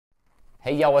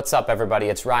Hey, yo, what's up, everybody?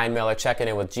 It's Ryan Miller checking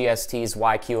in with GST's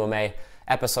YQMA,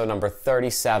 episode number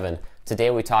 37. Today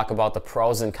we talk about the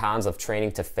pros and cons of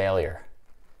training to failure.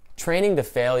 Training to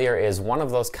failure is one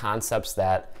of those concepts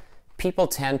that people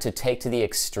tend to take to the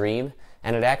extreme,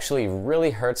 and it actually really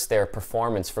hurts their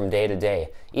performance from day to day,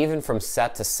 even from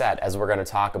set to set, as we're going to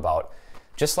talk about.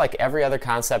 Just like every other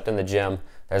concept in the gym,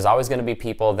 there's always going to be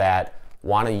people that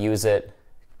want to use it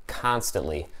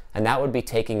constantly, and that would be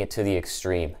taking it to the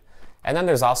extreme. And then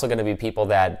there's also going to be people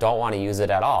that don't want to use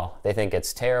it at all. They think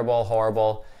it's terrible,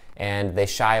 horrible, and they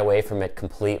shy away from it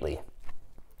completely.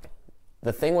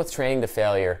 The thing with training to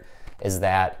failure is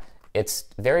that it's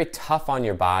very tough on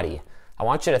your body. I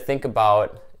want you to think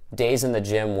about days in the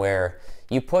gym where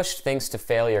you pushed things to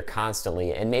failure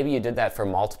constantly, and maybe you did that for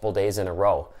multiple days in a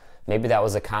row. Maybe that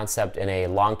was a concept in a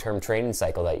long-term training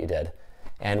cycle that you did.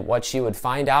 And what you would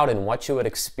find out and what you would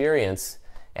experience,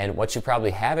 and what you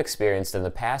probably have experienced in the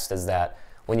past, is that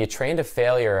when you train to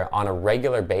failure on a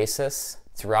regular basis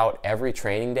throughout every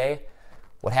training day,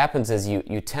 what happens is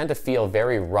you tend to feel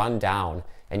very run down,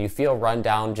 and you feel run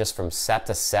down just from set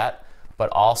to set, but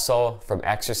also from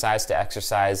exercise to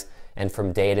exercise and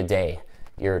from day to day.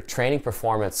 Your training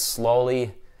performance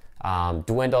slowly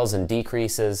dwindles and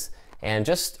decreases, and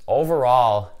just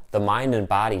overall the mind and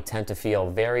body tend to feel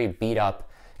very beat up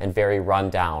and very run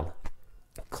down.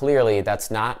 Clearly,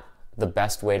 that's not the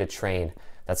best way to train.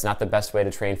 That's not the best way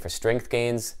to train for strength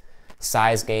gains,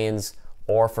 size gains,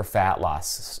 or for fat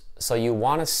loss. So you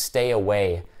want to stay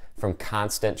away from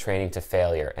constant training to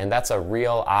failure, and that's a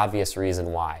real obvious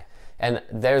reason why. And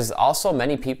there's also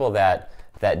many people that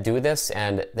do this,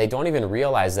 and they don't even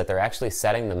realize that they're actually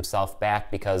setting themselves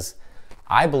back, because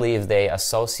I believe they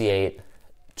associate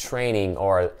training,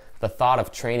 or the thought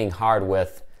of training hard,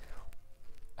 with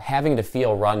having to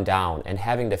feel run down and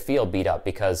having to feel beat up,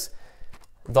 because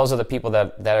those are the people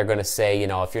that are going to say, you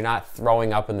know, if you're not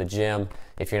throwing up in the gym,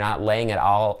 if you're not laying it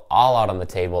all out on the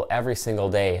table every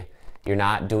single day, you're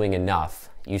not doing enough.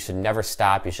 You should never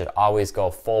stop. You should always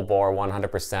go full bore,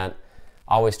 100%,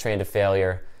 always train to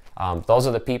failure. Those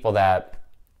are the people that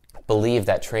believe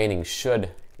that training should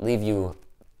leave you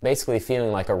basically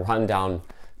feeling like a rundown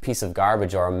piece of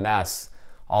garbage or a mess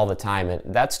all the time. And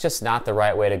that's just not the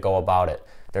right way to go about it.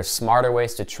 There's smarter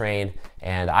ways to train,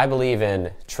 and I believe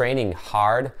in training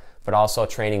hard, but also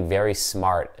training very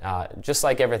smart. Just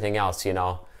like everything else, you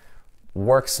know,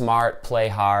 work smart, play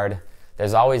hard.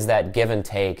 There's always that give and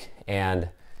take, and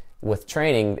with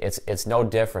training, it's no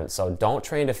different. So don't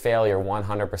train to failure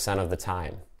 100% of the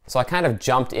time. So I kind of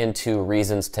jumped into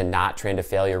reasons to not train to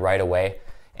failure right away,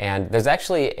 and there's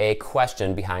actually a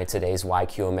question behind today's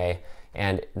YQMA,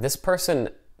 and this person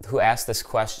who asked this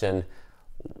question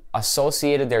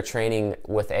associated their training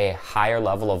with a higher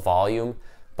level of volume,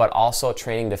 but also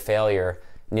training to failure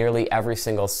nearly every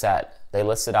single set. They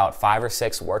listed out 5 or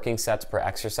 6 working sets per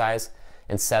exercise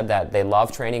and said that they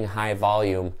love training high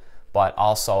volume, but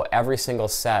also every single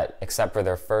set except for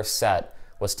their first set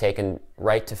was taken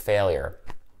right to failure.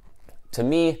 To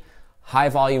me, high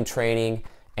volume training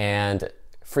and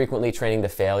frequently training to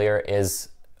failure is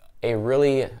a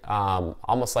really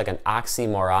almost like an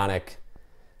oxymoronic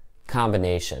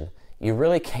combination. You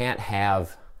really can't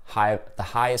have the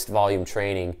highest volume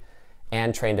training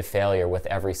and train to failure with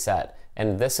every set,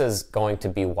 and this is going to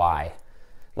be why.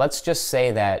 Let's just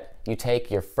say that you take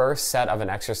your first set of an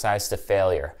exercise to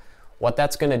failure. What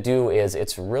that's going to do is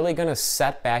it's really going to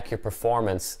set back your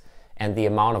performance and the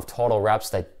amount of total reps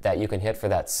that you can hit for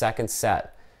that second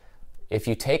set. If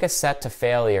you take a set to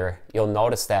failure, you'll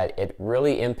notice that it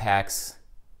really impacts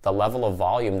the level of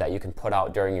volume that you can put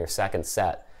out during your second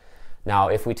set. Now,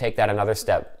 if we take that another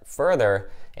step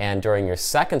further, and during your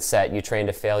second set you train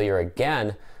to failure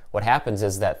again, what happens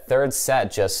is that third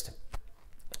set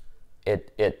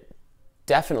it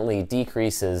definitely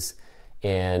decreases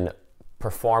in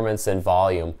performance and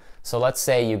volume. So let's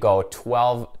say you go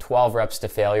 12 reps to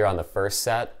failure on the first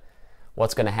set.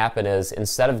 What's going to happen is,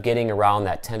 instead of getting around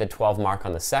that 10 to 12 mark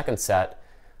on the second set,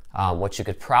 what you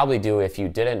could probably do if you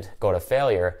didn't go to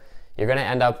failure, you're going to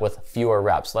end up with fewer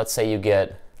reps. Let's say you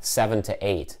get 7 to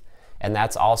 8, and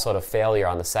that's also to failure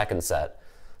on the second set.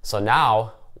 So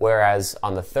now, whereas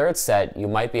on the third set you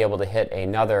might be able to hit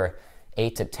another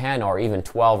 8 to 10 or even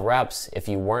 12 reps if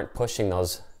you weren't pushing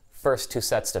those first 2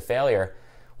 sets to failure,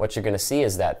 what you're going to see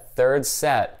is that third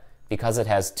set, because it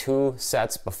has 2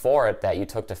 sets before it that you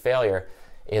took to failure,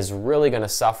 is really going to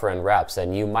suffer in reps,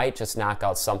 and you might just knock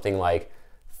out something like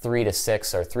 3 to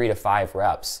 6 or 3 to 5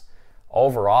 reps.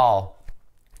 Overall,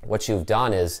 what you've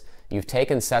done is you've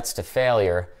taken sets to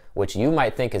failure, which you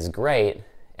might think is great,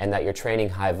 and that you're training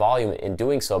high volume in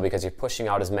doing so because you're pushing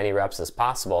out as many reps as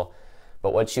possible.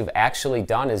 But what you've actually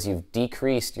done is you've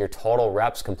decreased your total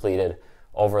reps completed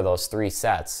over those 3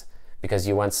 sets, because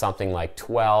you went something like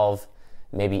 12,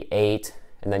 maybe 8,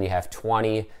 and then you have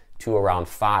 20 to around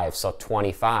 5, so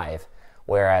 25.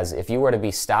 Whereas if you were to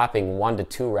be stopping 1 to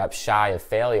 2 reps shy of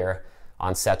failure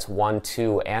on sets 1,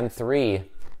 2, and 3,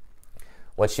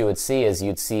 what you would see is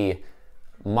you'd see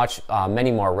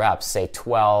many more reps, say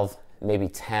 12, maybe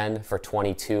 10 for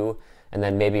 22, and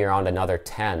then maybe around another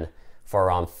 10 for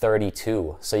around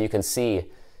 32. So you can see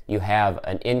you have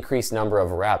an increased number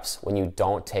of reps when you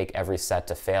don't take every set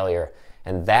to failure,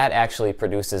 and that actually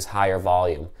produces higher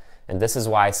volume. And this is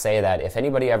why I say that if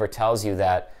anybody ever tells you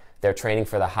that they're training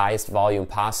for the highest volume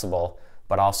possible,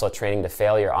 but also training to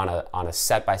failure on a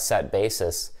set-by-set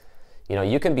basis, you know,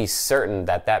 you can be certain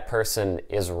that that person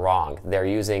is wrong. They're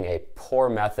using a poor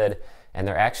method, and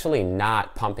they're actually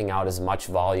not pumping out as much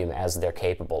volume as they're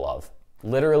capable of.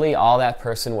 Literally, all that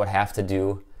person would have to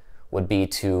do would be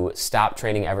to stop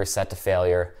training every set to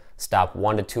failure, stop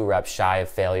 1 to 2 reps shy of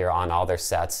failure on all their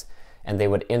sets, and they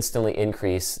would instantly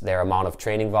increase their amount of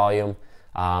training volume.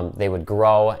 They would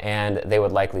grow, and they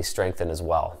would likely strengthen as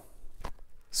well.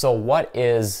 So what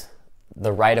is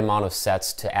the right amount of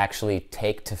sets to actually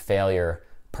take to failure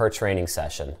per training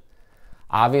session?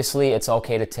 Obviously, it's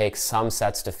okay to take some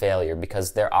sets to failure,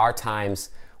 because there are times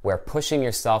where pushing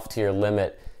yourself to your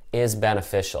limit is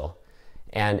beneficial.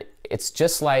 And it's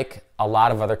just like a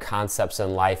lot of other concepts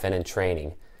in life and in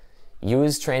training.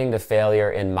 Use training to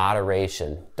failure in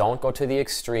moderation. Don't go to the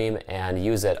extreme and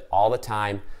use it all the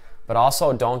time, but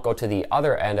also don't go to the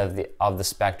other end of the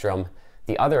spectrum,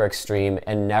 the other extreme,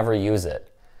 and never use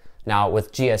it. Now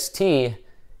with GST,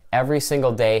 every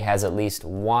single day has at least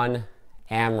 1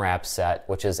 AMRAP set,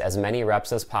 which is as many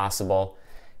reps as possible,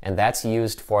 and that's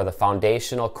used for the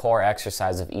foundational core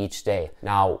exercise of each day.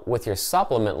 Now with your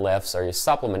supplement lifts or your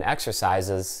supplement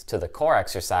exercises to the core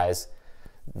exercise,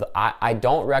 I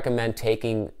don't recommend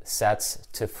taking sets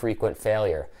to frequent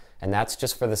failure, and that's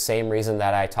just for the same reason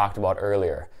that I talked about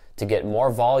earlier, to get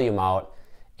more volume out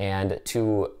and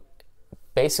to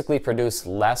basically produce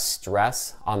less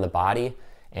stress on the body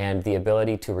and the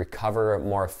ability to recover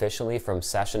more efficiently from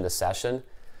session to session.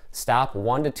 Stop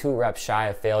 1 to 2 reps shy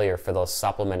of failure for those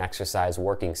supplement exercise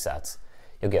working sets.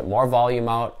 You'll get more volume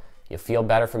out, you'll feel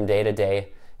better from day to day,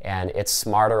 and it's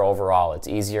smarter overall. It's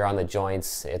easier on the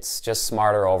joints, it's just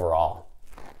smarter overall.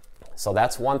 So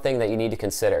that's one thing that you need to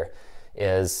consider,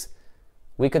 is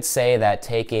we could say that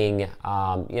taking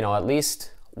at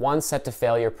least 1 set to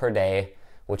failure per day,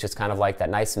 which is kind of like that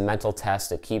nice mental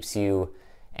test. It keeps you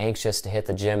anxious to hit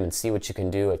the gym and see what you can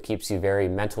do. It keeps you very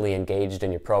mentally engaged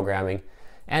in your programming,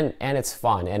 and it's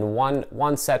fun. And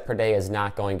one set per day is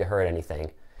not going to hurt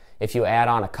anything. If you add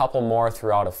on a couple more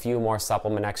throughout a few more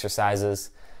supplement exercises,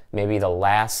 maybe the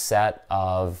last set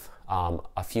of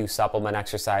a few supplement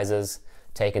exercises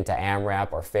taken to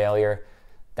AMRAP or failure,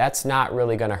 that's not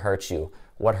really going to hurt you.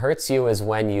 What hurts you is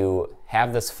when you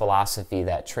have this philosophy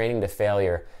that training to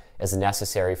failure is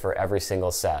necessary for every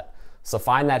single set. So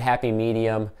find that happy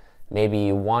medium,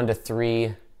 maybe 1 to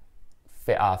 3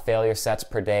 failure sets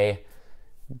per day.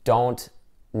 Don't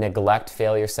neglect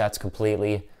failure sets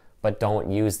completely, but don't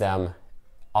use them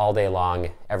all day long,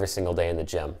 every single day in the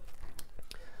gym.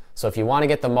 So if you want to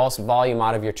get the most volume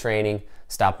out of your training,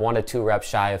 stop 1 to 2 reps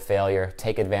shy of failure,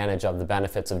 take advantage of the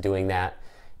benefits of doing that,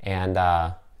 and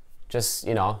just,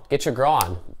 get your grow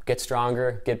on, get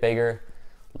stronger, get bigger,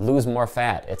 lose more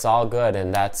fat. It's all good,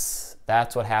 and that's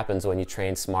what happens when you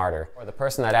train smarter. Or the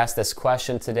person that asked this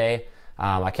question today,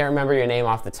 I can't remember your name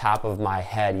off the top of my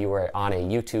head. You were on a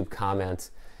YouTube comment,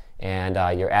 and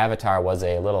your avatar was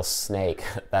a little snake.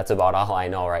 That's about all I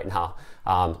know right now.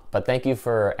 But thank you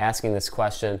for asking this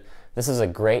question. This is a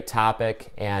great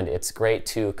topic, and it's great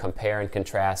to compare and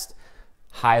contrast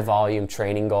high volume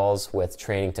training goals with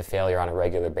training to failure on a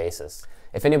regular basis.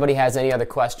 If anybody has any other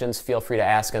questions, feel free to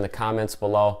ask in the comments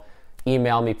below.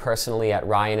 Email me personally at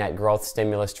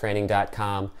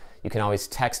ryan@growthstimulustraining.com. You can always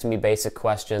text me basic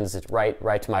questions. It's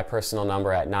right to my personal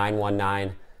number at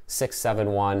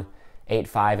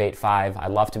 919-671-8585. I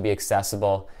love to be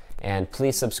accessible, and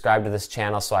please subscribe to this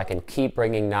channel so I can keep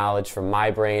bringing knowledge from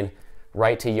my brain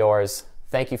right to yours.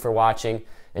 Thank you for watching.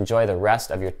 Enjoy the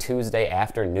rest of your Tuesday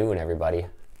afternoon, everybody.